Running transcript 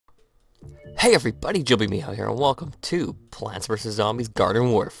Hey everybody, GhibliMehow here, and welcome to Plants vs. Zombies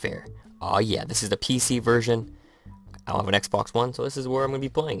Garden Warfare. Aw yeah, this is the PC version. I don't have an Xbox One, so this is where I'm going to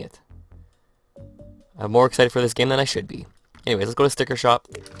be playing it. I'm more excited for this game than I should be. Anyways, let's go to Sticker Shop.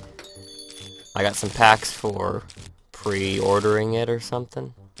 I got some packs for pre-ordering it or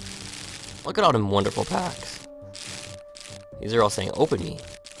something. Look at all them wonderful packs. These are all saying, open me.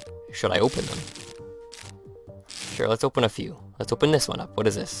 Should I open them? Sure, let's open a few. Let's open this one up. What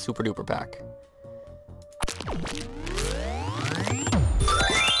is this? Super duper pack.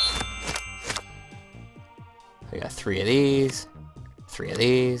 I got 3 of these, 3 of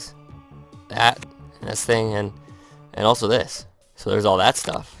these, that, and this thing, and also this. So there's all that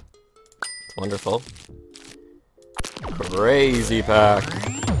stuff. It's wonderful. Crazy pack.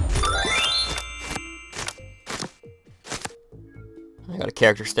 I got a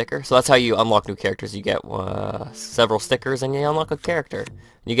character sticker. So that's how you unlock new characters. You get several stickers and you unlock a character.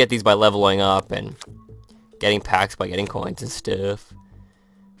 You get these by leveling up and getting packs by getting coins and stuff.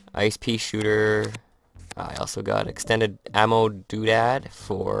 Ice pea shooter. I also got extended ammo doodad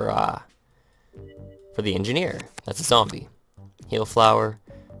for the engineer. That's a zombie. Heal flower,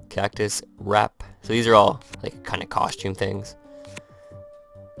 cactus, wrap. So these are all like kind of costume things.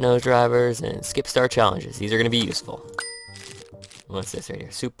 Nose drivers and skip star challenges. These are going to be useful. What's this right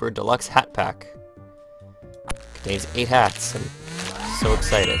here? Super deluxe hat pack. Contains 8 hats. I'm so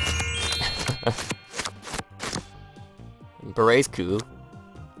excited. Beret's cool.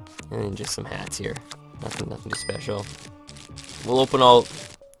 And just some hats here. Nothing too special. We'll open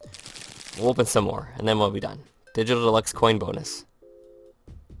some more, and then we'll be done. Digital deluxe coin bonus.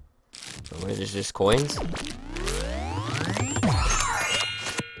 So what is this, just coins?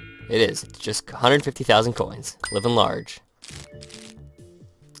 It is. It's just 150,000 coins. Living large.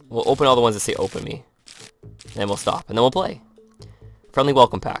 We'll open all the ones that say open me. Then we'll stop, and then we'll play. Friendly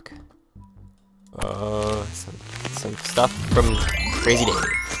welcome pack. Some stuff from Crazy David.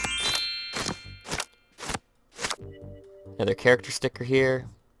 Another character sticker here.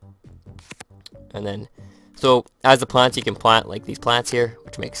 And then, so as the plants, you can plant like these plants here,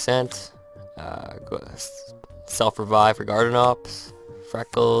 which makes sense. Self-revive for garden ops,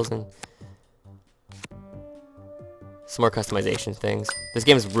 freckles, and some more customization things. This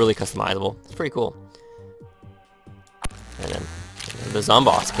game is really customizable. It's pretty cool. And then the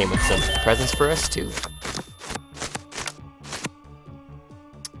Zomboss came with some presents for us too.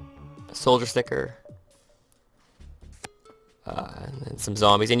 A soldier sticker. And then some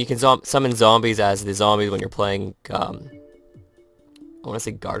zombies. And you can summon zombies as the zombies when you're playing, I want to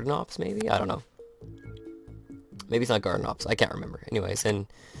say garden ops maybe? I don't know. Maybe it's not garden ops. I can't remember. Anyways, and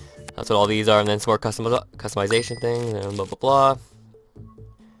that's what all these are, and then some more customization things, and blah blah blah.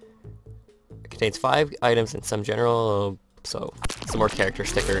 It contains 5 items and some general, so some more character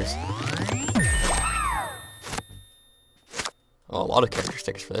stickers. Oh, a lot of character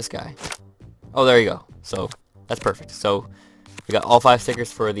stickers for this guy. Oh, there you go. So that's perfect. So we got all 5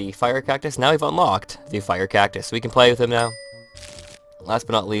 stickers for the fire cactus. Now we've unlocked the fire cactus, so we can play with him now. Last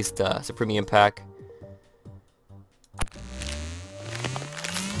but not least, it's a premium pack.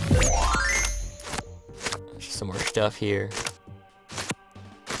 Some more stuff here.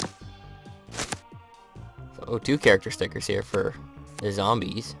 So, 2 character stickers here for the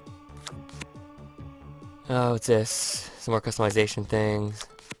zombies. Oh, what's this? Some more customization things.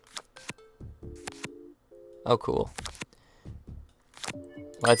 Oh, cool.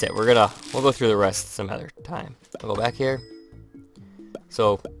 Well, that's it. We'll go through the rest some other time. I'll go back here.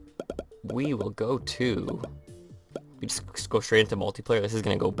 So we will go to. We just go straight into multiplayer. This is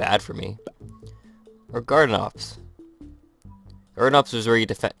gonna go bad for me. Or garden ops. Garden ops is where you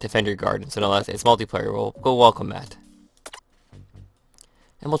defend your garden. So no, it's multiplayer. We'll go welcome that.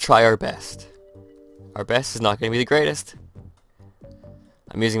 And we'll try our best. Our best is not going to be the greatest.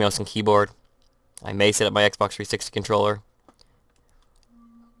 I'm using mouse and keyboard. I may set up my Xbox 360 controller.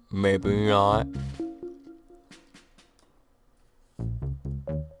 Maybe not.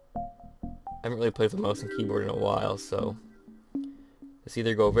 I haven't really played with the mouse and keyboard in a while, so this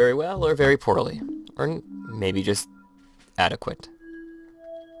either go very well or very poorly. Or maybe just adequate.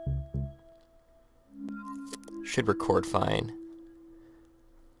 Should record fine.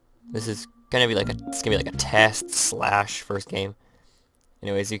 This is gonna be like a test / first game.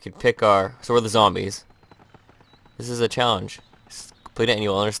 Anyways, you could pick our. So we're the zombies. This is a challenge. Complete it and you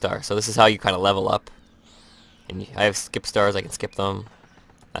will earn a star. So this is how you kind of level up. And I have skip stars. I can skip them.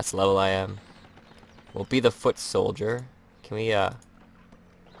 That's the level I am. We'll be the foot soldier. Can we How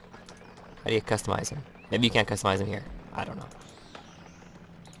do you customize him? Maybe you can't customize him here. I don't know.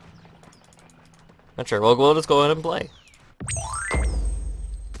 Not sure. We'll just go in and play.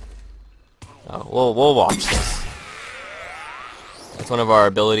 Oh, we'll watch this. That's one of our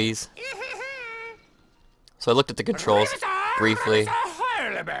abilities. So I looked at the controls briefly.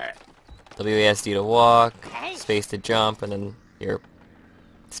 WASD to walk, space to jump, and then your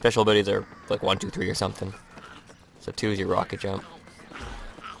special abilities are like 1, 2, 3 or something. So 2 is your rocket jump.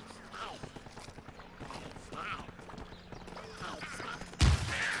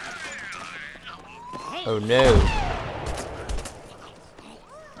 Oh no.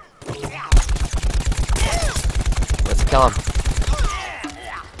 Let's kill him.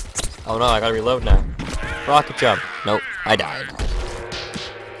 Oh no, I gotta reload now. Rocket jump. Nope, I died.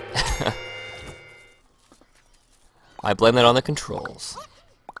 I blame that on the controls.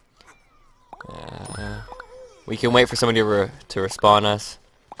 We can wait for somebody to respawn us.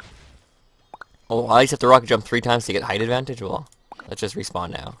 Oh, I just have to rocket jump 3 times to get height advantage? Well, let's just respawn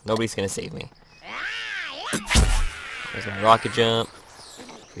now. Nobody's gonna save me. There's my rocket jump.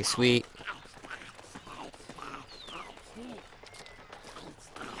 Pretty sweet.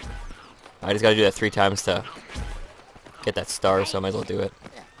 I just gotta do that 3 times to get that star, so I might as well do it.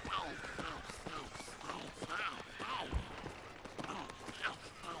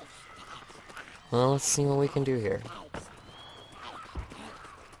 Well, let's see what we can do here.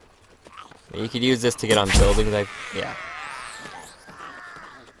 You could use this to get on buildings, yeah.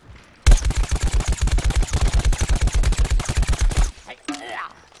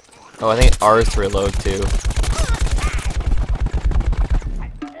 Oh, I think R is to reload too.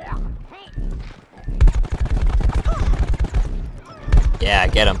 Yeah,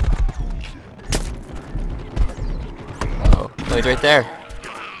 get him. Oh, he's right there.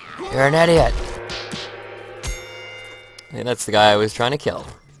 You're an idiot. And that's the guy I was trying to kill.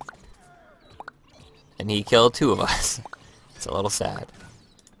 And he killed 2 of us. It's a little sad.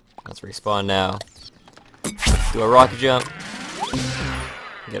 Let's respawn now. Do a rocket jump.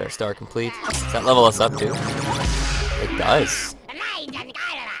 Get our star complete. Does that level us up too? It does.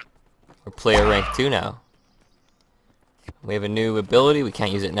 We're player rank 2 now. We have a new ability. We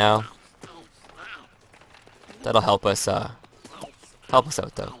can't use it now. That'll help us out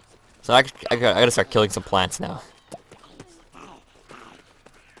though. So I gotta start killing some plants now.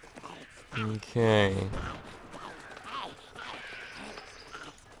 Okay.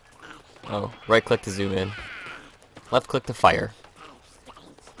 Oh, right click to zoom in. Left click to fire.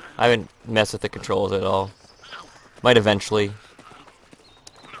 I haven't messed with the controls at all. Might eventually.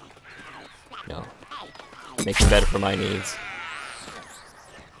 No. Make them better for my needs.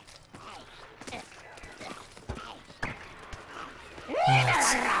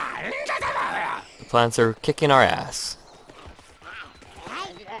 The plants are kicking our ass.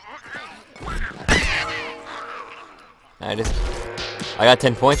 I got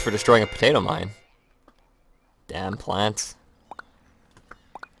 10 points for destroying a potato mine. Damn plants.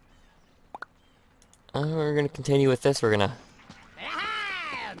 We're gonna continue with this. We're gonna...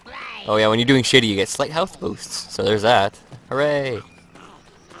 Oh yeah, when you're doing shitty, you get slight health boosts. So there's that. Hooray!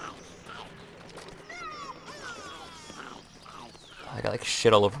 I got like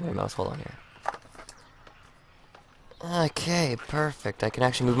shit all over my mouse. Hold on here. Okay, perfect. I can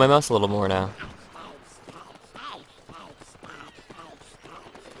actually move my mouse a little more now.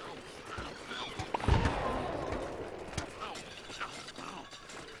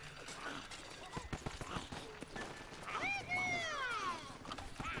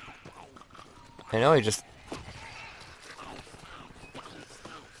 I know, he just...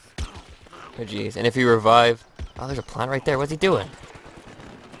 Oh jeez, and if you revive... Oh, there's a plant right there, what's he doing?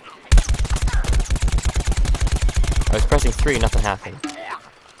 I was pressing 3, nothing happened.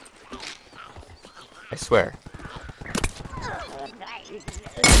 I swear.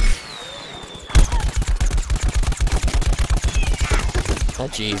 Oh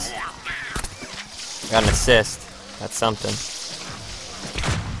jeez. Got an assist. That's something.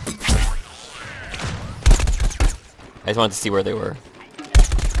 I just wanted to see where they were.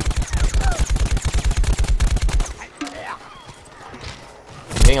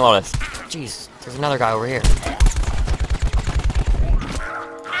 I'm getting a lot of... Jeez, there's another guy over here.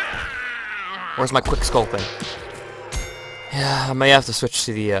 Where's my quick scoping? Yeah, I may have to switch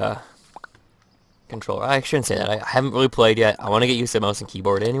to the controller. I shouldn't say that. I haven't really played yet. I want to get used to mouse and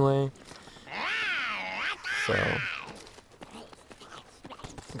keyboard anyway. So...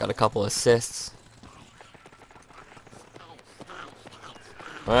 Got a couple assists.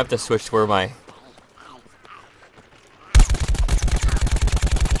 I have to switch to where my... Am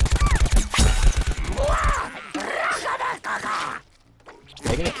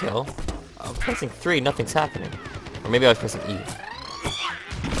I gonna kill? Oh, I'm pressing 3, nothing's happening. Or maybe I was pressing E.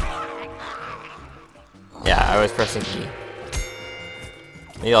 Yeah, I was pressing E.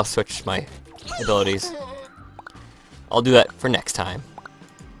 Maybe I'll switch my abilities. I'll do that for next time.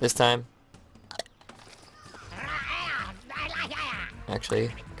 This time... Actually,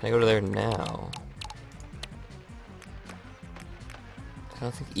 can I go to there now? I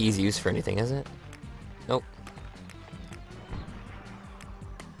don't think E's used for anything, is it? Nope.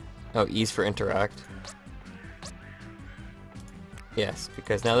 Oh, E's for interact. Yes,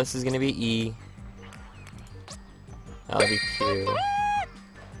 because now this is going to be E. That'll be Q.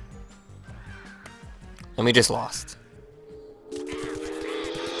 And we just lost.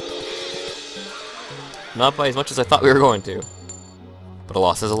 Not by as much as I thought we were going to. But a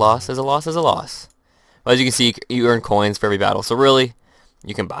loss is a loss is a loss is a loss. Well, as you can see, you earn coins for every battle. So really,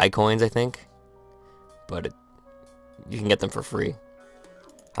 you can buy coins, I think. But you can get them for free.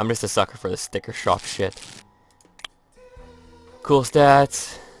 I'm just a sucker for the sticker shop shit. Cool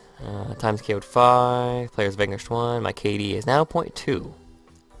stats. Times KO'd 5. Players vanquished 1. My KD is now 0.2.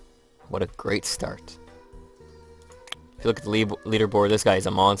 What a great start. If you look at the leaderboard, this guy is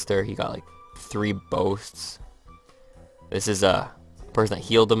a monster. He got like 3 boasts. This is a person that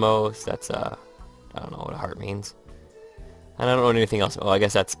healed the most. That's I don't know what a heart means. And I don't know anything else. Oh, I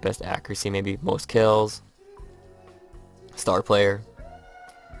guess that's best accuracy, maybe most kills. Star player.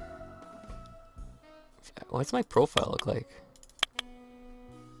 What's my profile look like?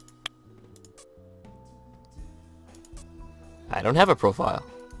 I don't have a profile.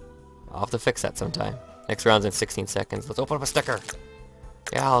 I'll have to fix that sometime. Next round's in 16 seconds. Let's open up a sticker.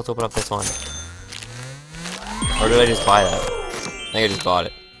 Yeah, let's open up this one. Or did I just buy that? I think I just bought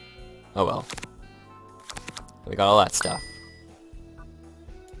it. Oh well. We got all that stuff.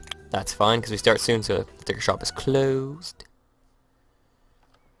 That's fine, because we start soon, so the sticker shop is closed.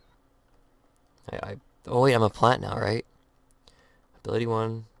 Oh wait, I'm a plant now, right? Ability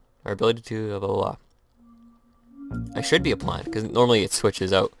 1, or ability 2, blah blah blah. I should be a plant, because normally it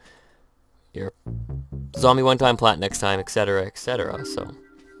switches out. You're zombie one time, plant next time, etc, etc, so...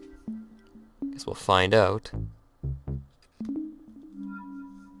 Guess we'll find out.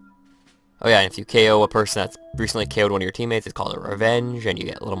 Oh yeah, and if you KO a person that's recently KO'd one of your teammates, it's called a revenge, and you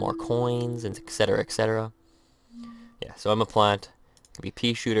get a little more coins, and etc, etc. Yeah, so I'm a plant. It could be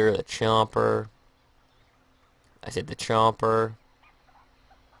pea shooter, the chomper. I said the chomper.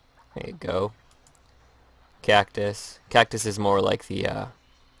 There you go. Cactus. Cactus is more like the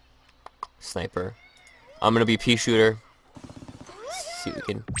sniper. I'm gonna be pea shooter. See if we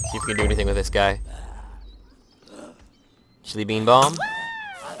can do anything with this guy. Chili bean bomb.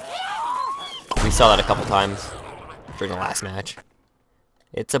 We saw that a couple times during the last match.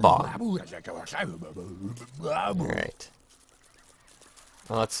 It's a bomb. Alright.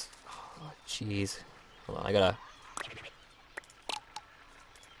 Well, let's... Oh, jeez. Hold on, I gotta...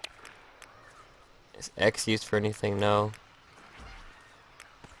 Is X used for anything? No.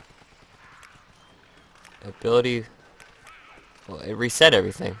 Ability... Well, it reset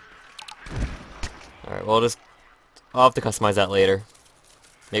everything. Alright, well, I'll have to customize that later.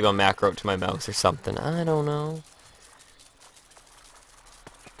 Maybe I'll macro it to my mouse or something. I don't know.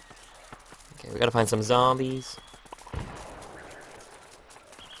 Okay, we gotta find some zombies.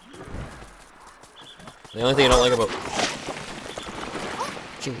 The only thing I don't like about...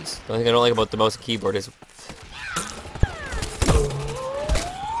 Jeez. The only thing I don't like about the mouse and keyboard is...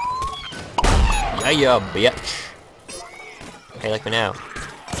 Yeah, bitch. Hey, like me now.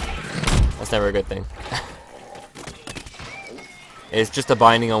 That's never a good thing. It's just a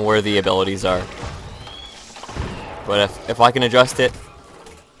binding on where the abilities are. But if I can adjust it,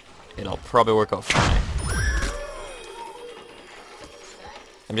 it'll probably work out fine.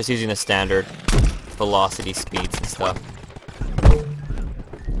 I'm just using the standard velocity speeds and stuff.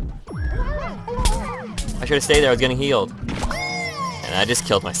 I should have stayed there, I was getting healed. And I just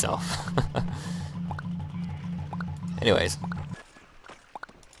killed myself. Anyways.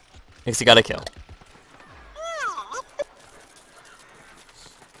 Next you gotta kill.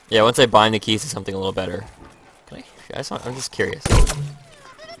 Yeah, once I bind the keys to something a little better. Can I'm just curious.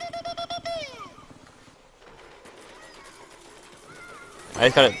 I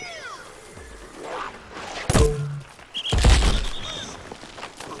just gotta...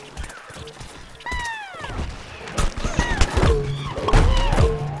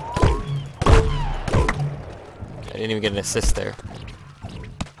 I didn't even get an assist there.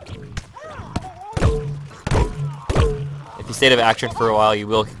 If you stay out of action for a while, you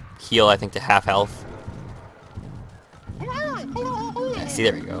will heal, I think, to half health. Yeah, see,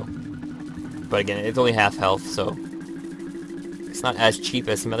 there we go. But again, it's only half health, so it's not as cheap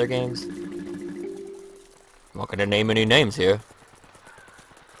as some other games. I'm not gonna name any names here.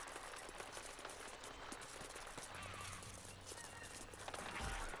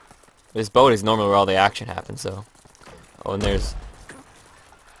 This boat is normally where all the action happens, so. Oh, and there's...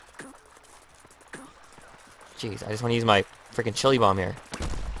 Jeez, I just want to use my freaking chili bomb here.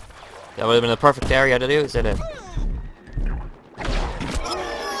 That would have been the perfect area to do, isn't it?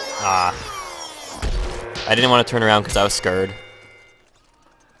 Ah. I didn't want to turn around because I was scared.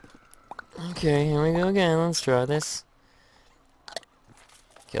 Okay, here we go again. Let's try this.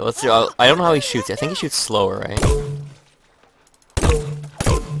 Okay, let's do... I don't know how he shoots. I think he shoots slower, right?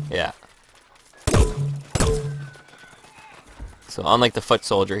 Yeah. So unlike the foot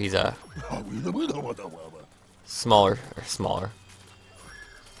soldier, he's a smaller.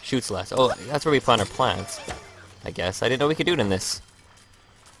 Shoots less. Oh, that's where we plant our plants. I guess I didn't know we could do it in this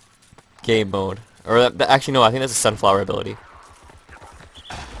game mode. Or actually, no. I think that's a sunflower ability.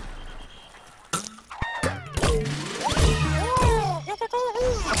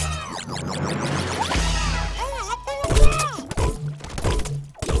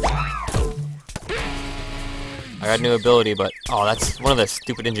 I got a new ability, but oh, that's one of the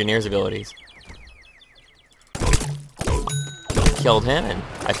stupid engineer's abilities. Killed him, and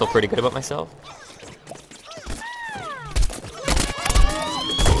I feel pretty good about myself.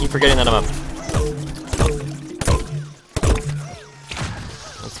 I keep forgetting that I'm up.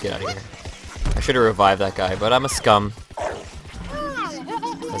 Let's get out of here. I should have revived that guy, but I'm a scum.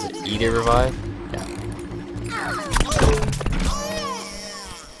 Does it E to revive? Yeah.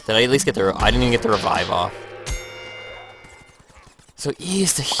 Did I at least get the... I didn't even get the revive off. So E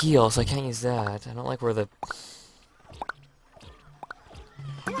is to heal, so I can't use that. I don't like where the...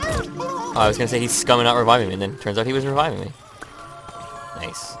 Oh, I was gonna say he's scumming out reviving me, and then turns out he was reviving me.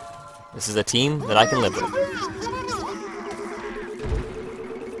 Nice. This is a team that I can live with.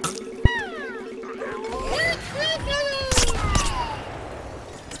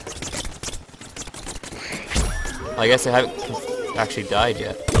 I guess I haven't actually died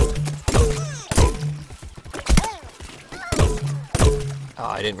yet. Oh,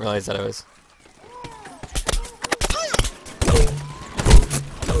 I didn't realize that I was...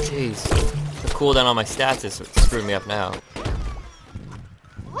 Jeez. The cooldown on my stats is what's screwing me up now.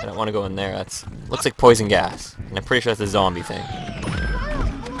 I don't want to go in there. That's... looks like poison gas. And I'm pretty sure that's a zombie thing.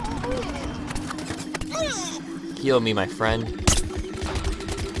 Heal me, my friend.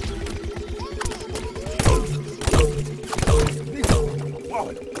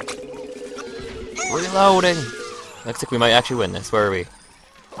 Reloading! Looks like we might actually win this. Where are we?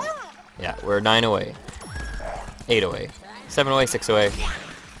 Yeah, we're 9 away. 8 away. 7 away, 6 away.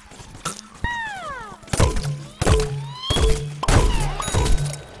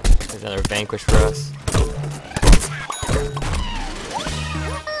 There's another vanquish for us.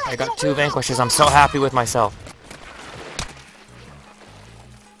 I got 2 vanquishes. I'm so happy with myself.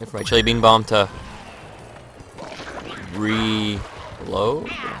 Wait for my chili bean bomb to reload.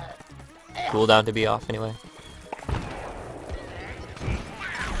 Cooldown to be off anyway.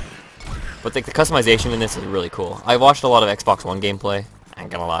 But the customization in this is really cool. I watched a lot of Xbox One gameplay. I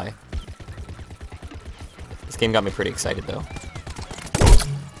ain't gonna lie. This game got me pretty excited though.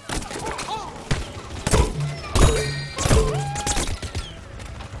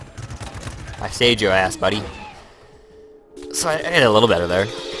 I saved your ass, buddy. So I did a little better there.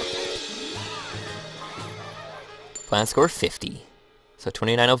 Plan score 50. So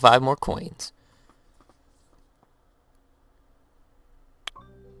 2905 more coins.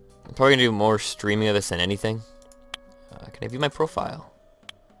 I'm probably gonna do more streaming of this than anything. Can I view my profile?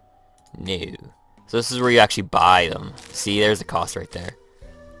 No. So this is where you actually buy them. See, there's the cost right there.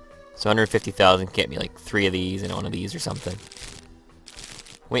 So 150,000 can get me like 3 of these and 1 of these or something.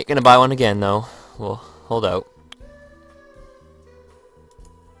 We ain't gonna buy one again though. We'll hold out.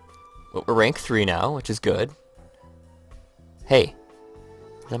 But we're rank 3 now, which is good. Hey,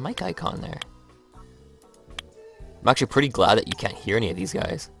 there's a mic icon there. I'm actually pretty glad that you can't hear any of these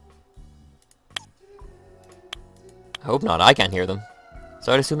guys. I hope not. I can't hear them.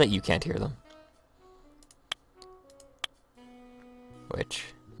 So I'd assume that you can't hear them. Which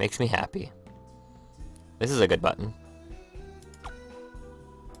makes me happy. This is a good button.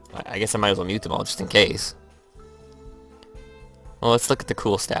 I guess I might as well mute them all just in case. Well, let's look at the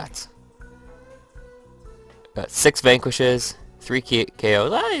cool stats. Got 6 vanquishes, 3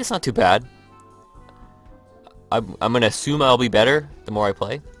 KOs. It's not too bad. I'm gonna assume I'll be better the more I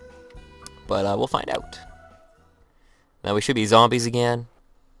play. But we'll find out. Now we should be zombies again.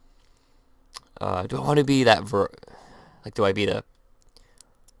 Do I want to be that do I be the...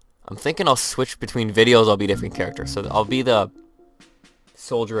 I'm thinking I'll switch between videos, I'll be different characters. So I'll be the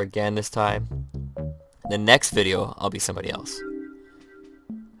soldier again this time. The next video, I'll be somebody else.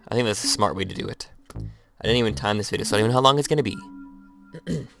 I think that's a smart way to do it. I didn't even time this video, so I don't even know how long it's going to be.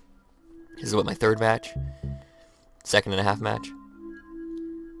 This is what, my third match? Second and a half match.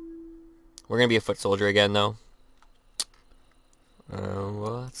 We're gonna be a foot soldier again, though.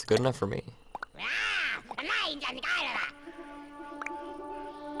 Well, that's good enough for me.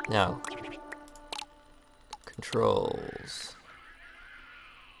 Now, controls.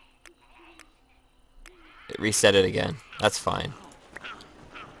 It reset it again. That's fine.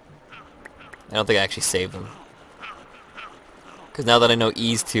 I don't think I actually saved them. Because now that I know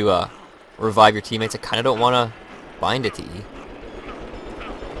E's to revive your teammates, I kind of don't want to bind it to E.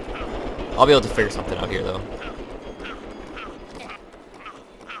 I'll be able to figure something out here, though.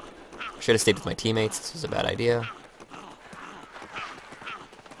 Should have stayed with my teammates. This was a bad idea.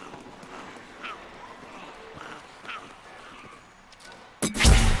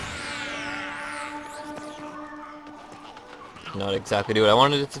 Not exactly do what I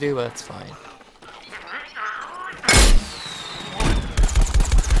wanted it to do, but that's fine.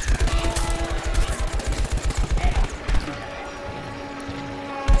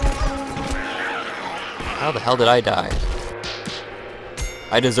 How the hell did I die?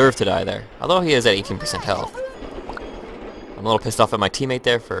 I deserve to die there. Although he is at 18% health. I'm a little pissed off at my teammate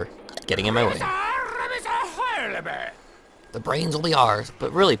there for getting in my way. The brains will be ours.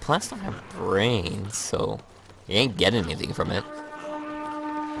 But really, plants don't have brains, so you ain't getting anything from it.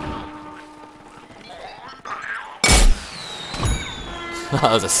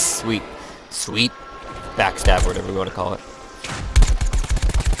 That was a sweet backstab, or whatever we want to call it.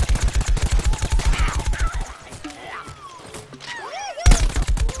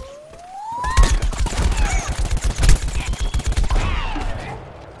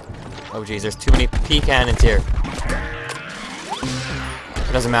 Oh geez, there's too many pea cannons here.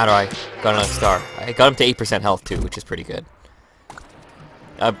 It doesn't matter, I got another star. I got him to 8% health too, which is pretty good.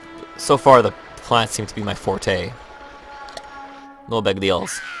 So far the plants seem to be my forte. No big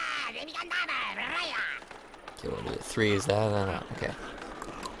deals. Okay, we'll do 3, is that? Okay.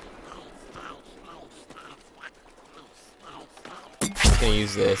 Just gonna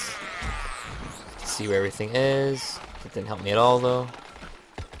use this to see where everything is. It didn't help me at all though.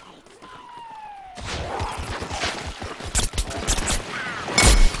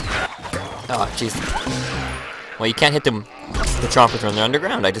 Oh, jeez. Well, you can't hit them, the chompers when they're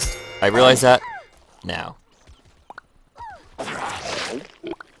underground. I realize that now.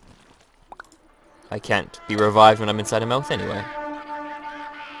 I can't be revived when I'm inside a mouth anyway.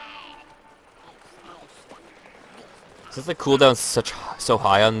 Since the cooldown's so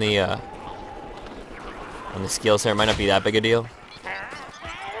high on the skills here, it might not be that big a deal.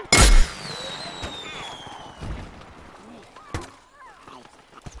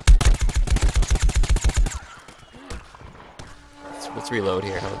 Let's reload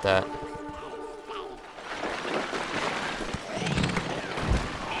here. How about that?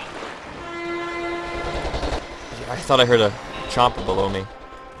 I thought I heard a chomper below me.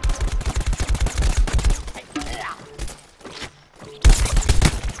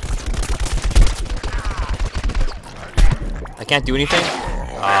 I can't do anything?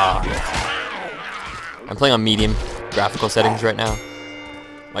 I'm playing on medium graphical settings right now.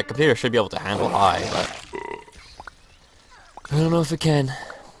 My computer should be able to handle high, but I don't know if it can.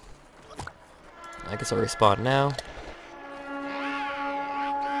 I guess I'll respawn now.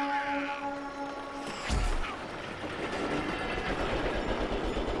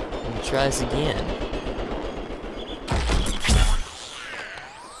 And try this again.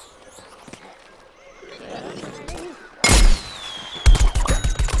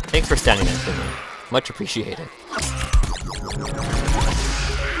 Thanks for standing there for me. Much appreciated.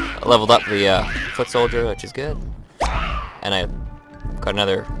 I leveled up the foot soldier, which is good. And I got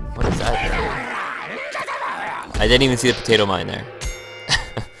another... What is that? I didn't even see the potato mine there.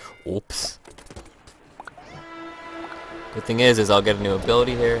 Oops. Good thing is I'll get a new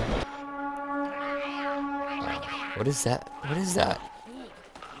ability here. What is that? What is that?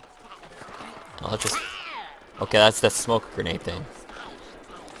 I'll just... Okay, that's that smoke grenade thing.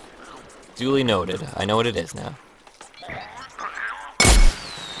 Duly noted. I know what it is now. I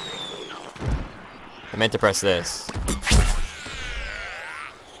meant to press this.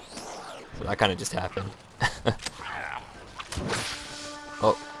 So that kind of just happened.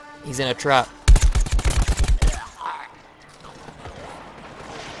 Oh, he's in a trap.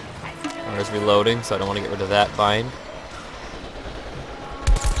 I was reloading, so I don't want to get rid of that bind.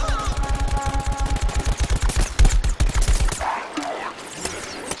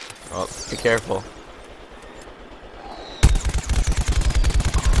 Oh, be careful.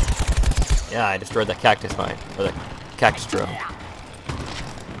 Yeah, I destroyed that cactus mine, or the cactus drone.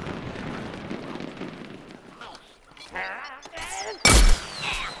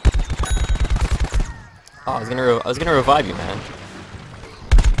 Oh, I was gonna revive you, man.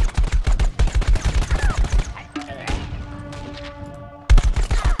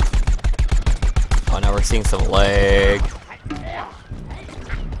 Oh, now we're seeing some lag.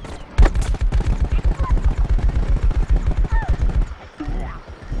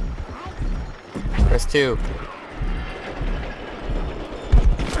 Press 2.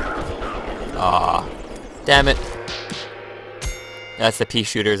 Ah, damn it. That's the pea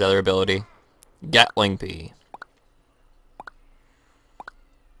shooter's other ability. Gatling pea.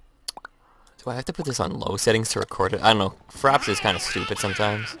 Do I have to put this on low settings to record it? I don't know. Fraps is kind of stupid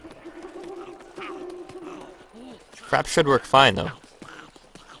sometimes. Fraps should work fine though.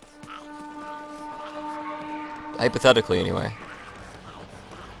 Hypothetically anyway.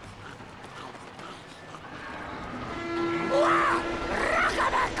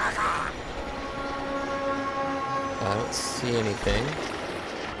 I don't see anything.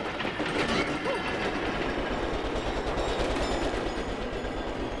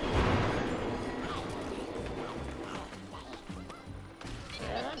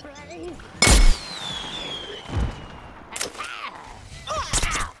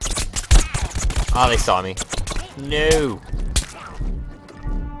 Ah, they saw me. No!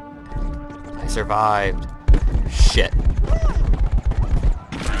 I survived. Shit.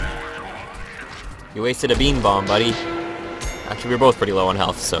 You wasted a bean bomb, buddy. Actually, we were both pretty low on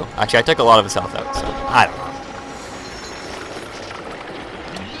health, so... Actually, I took a lot of his health out, so... I don't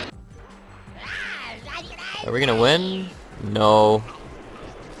know. Are we gonna win? No.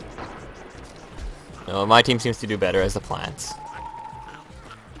 No, my team seems to do better as the plants.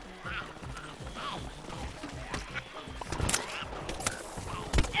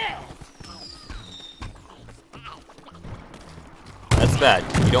 That's bad.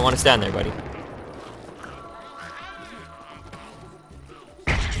 You don't want to stand there, buddy.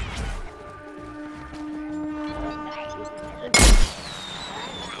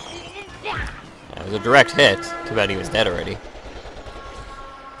 That was a direct hit. Too bad he was dead already.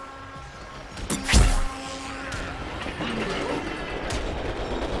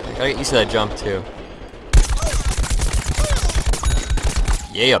 I gotta get used to that jump too.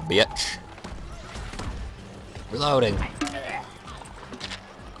 Yeah, bitch. Reloading.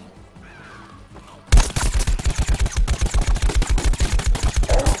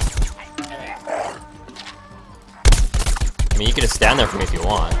 I mean, you can just stand there for me if you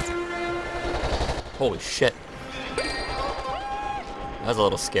want. Holy shit. That was a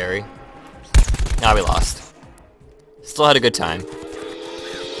little scary. Now we lost. Still had a good time.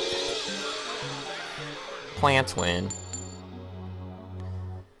 Plants win.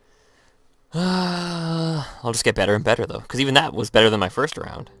 I'll just get better and better though, because even that was better than my first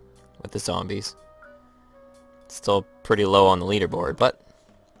round with the zombies. Still pretty low on the leaderboard, but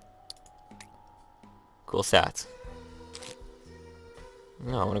cool stats.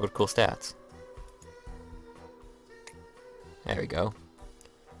 No, I want to go to cool stats. There we go.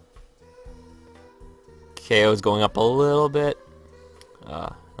 KO's going up a little bit.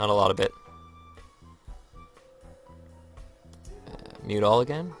 Not a lot of it. Mute all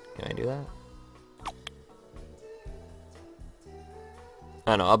again? Can I do that?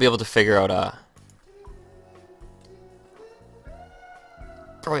 I don't know, I'll be able to figure out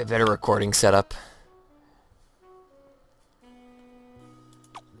probably a better recording setup.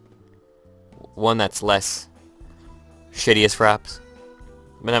 One that's less shitty as Fraps.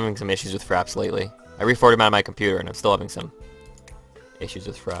 I've been having some issues with Fraps lately. I reformatted my computer and I'm still having some issues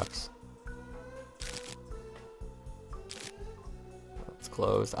with Fraps. It's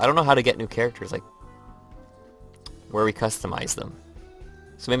closed. I don't know how to get new characters, like where we customize them.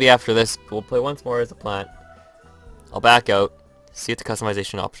 So maybe after this, we'll play once more as a plant. I'll back out, see what the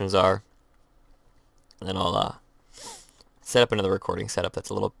customization options are, and then I'll set up another recording setup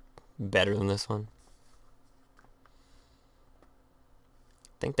that's a little better than this one.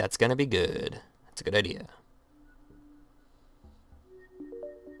 I think that's gonna be good. That's a good idea.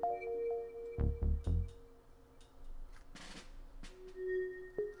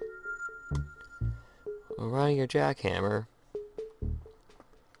 Running your jackhammer.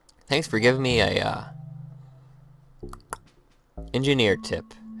 Thanks for giving me a engineer tip.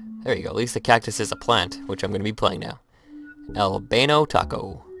 There you go. At least the cactus is a plant, which I'm going to be playing now. Albano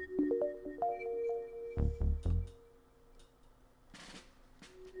Taco.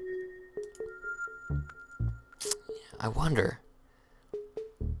 I wonder.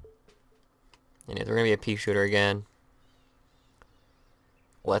 And if there's going to be a pea shooter again.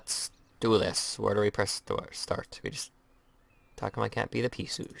 Let's do this. Where do we press start? We just talk him I can't be the pea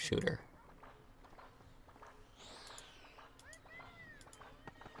shooter.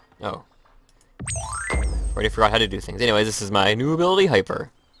 Oh. Already forgot how to do things. Anyways, this is my new ability, Hyper.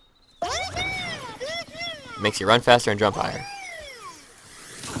 Makes you run faster and jump higher.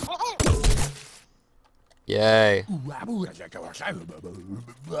 Yay.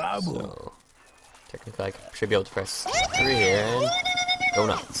 So, technically I should be able to press 3 here and go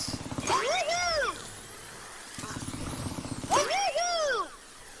nuts.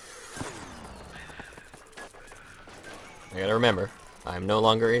 I gotta remember, I'm no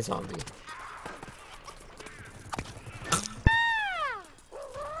longer a zombie.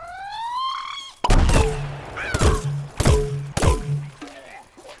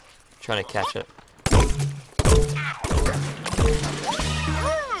 Trying to catch it.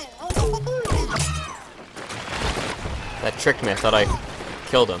 That tricked me. I thought I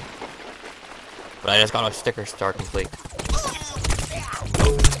killed him. But I just got a sticker star complete.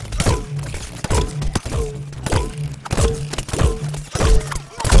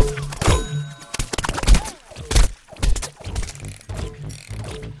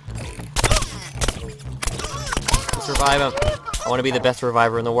 Let's revive him. I want to be the best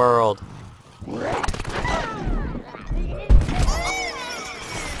reviver in the world.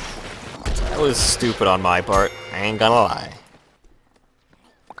 That was stupid on my part. I ain't gonna lie.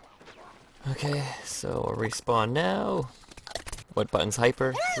 Okay, so we'll respawn now. What button's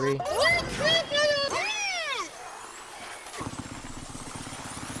hyper? 3. A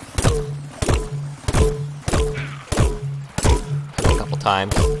couple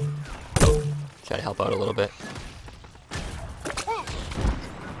times. Try to help out a little bit.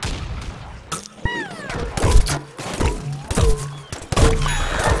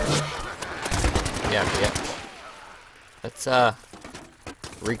 Yeah. Let's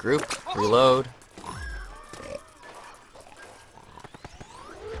regroup, reload.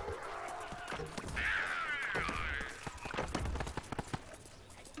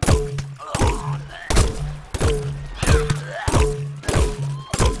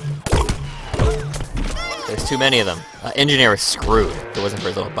 There's too many of them. Engineer was screwed. If it wasn't for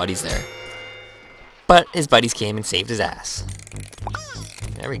his little buddies there. But his buddies came and saved his ass.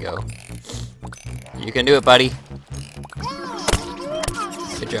 There we go. You can do it, buddy.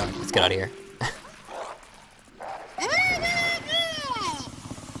 Good job. Let's get out of here.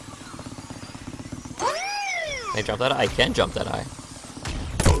 Can I jump that high? I can jump that high.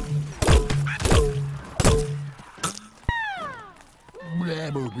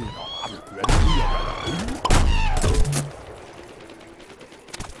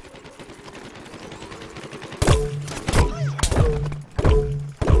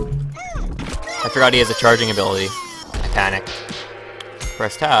 I forgot he has a charging ability. I panicked.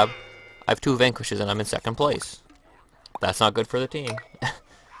 Press tab. I have 2 vanquishes and I'm in 2nd place. That's not good for the team.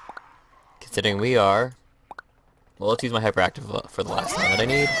 Considering we are... Well, let's use my hyperactive for the last time that I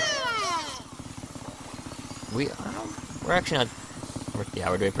need. We're actually not...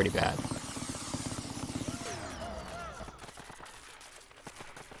 Yeah, we're doing pretty bad.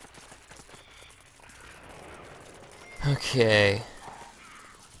 Okay.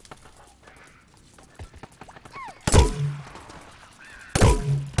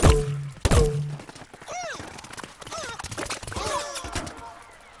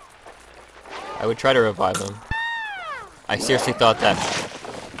 I would try to revive him. I seriously thought that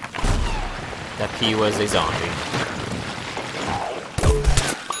P was a zombie.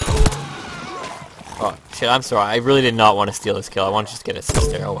 Oh, shit, I'm sorry. I really did not want to steal this kill. I want to just get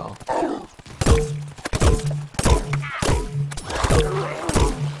assist there. Oh well.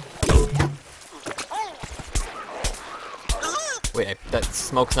 Wait, that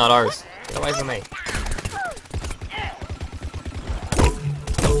smoke's not ours. Get away from me.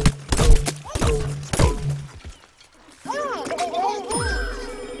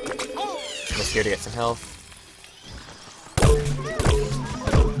 Just here to get some health.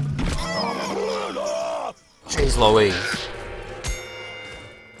 Jeez Louise.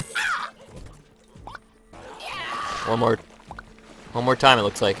 One more time it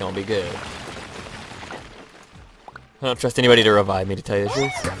looks like and I'll be good. I don't trust anybody to revive me, to tell you the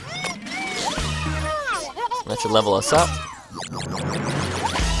truth. That should level us up.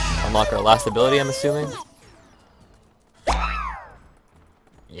 Unlock our last ability, I'm assuming.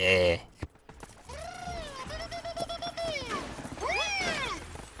 Yeah.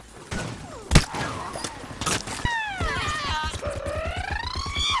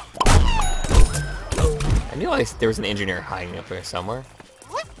 I knew there was an engineer hiding up there somewhere.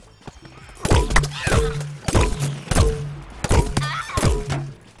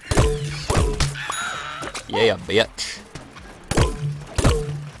 Yeah, bitch.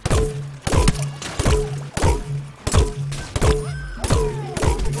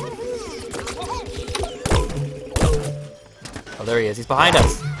 Oh, there he is. He's behind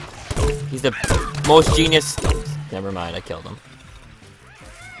us. He's the most genius. Never mind, I killed him.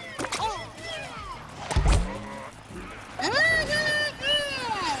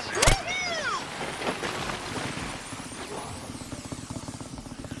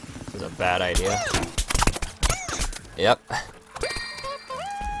 This is a bad idea. Yep.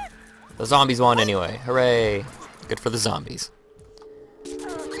 The zombies won anyway. Hooray. Good for the zombies.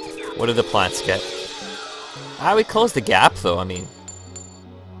 What did the plants get? Ah, we closed the gap though, I mean.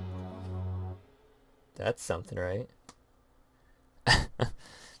 That's something, right?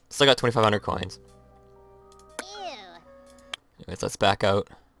 Still got 2,500 coins. Anyways, let's back out.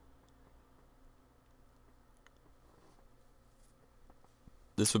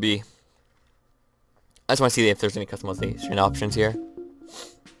 This would be... I just want to see if there's any customization options here.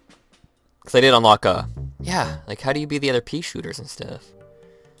 Because I did unlock a... Yeah, like how do you be the other pea shooters and stuff?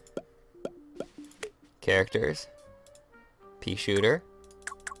 Characters. Pea shooter.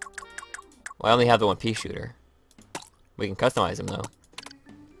 Well, I only have the one pea shooter. We can customize him though.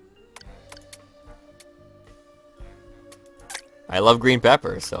 I love green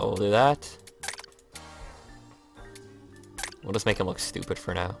peppers, so we'll do that. We'll just make him look stupid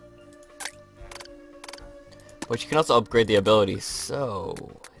for now. But you can also upgrade the abilities. So,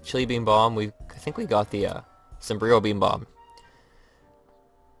 chili bean bomb. I think we got the sombrero bean bomb.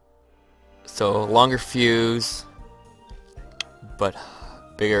 So longer fuse, but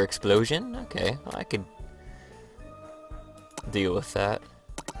bigger explosion. Okay, well, I could deal with that.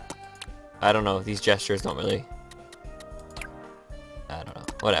 I don't know. These gestures don't really. I don't know.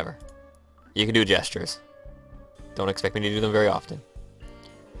 Whatever. You can do gestures. Don't expect me to do them very often.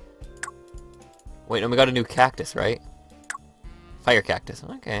 Wait, no, we got a new cactus, right? Fire cactus.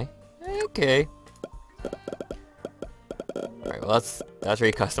 Okay. Okay. Alright, well that's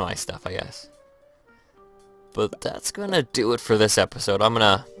really customized stuff, I guess. But that's gonna do it for this episode. I'm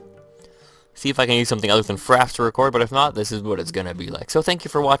gonna see if I can use something other than Fraps to record, but if not, this is what it's gonna be like. So thank you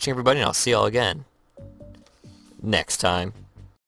for watching, everybody, and I'll see y'all again next time.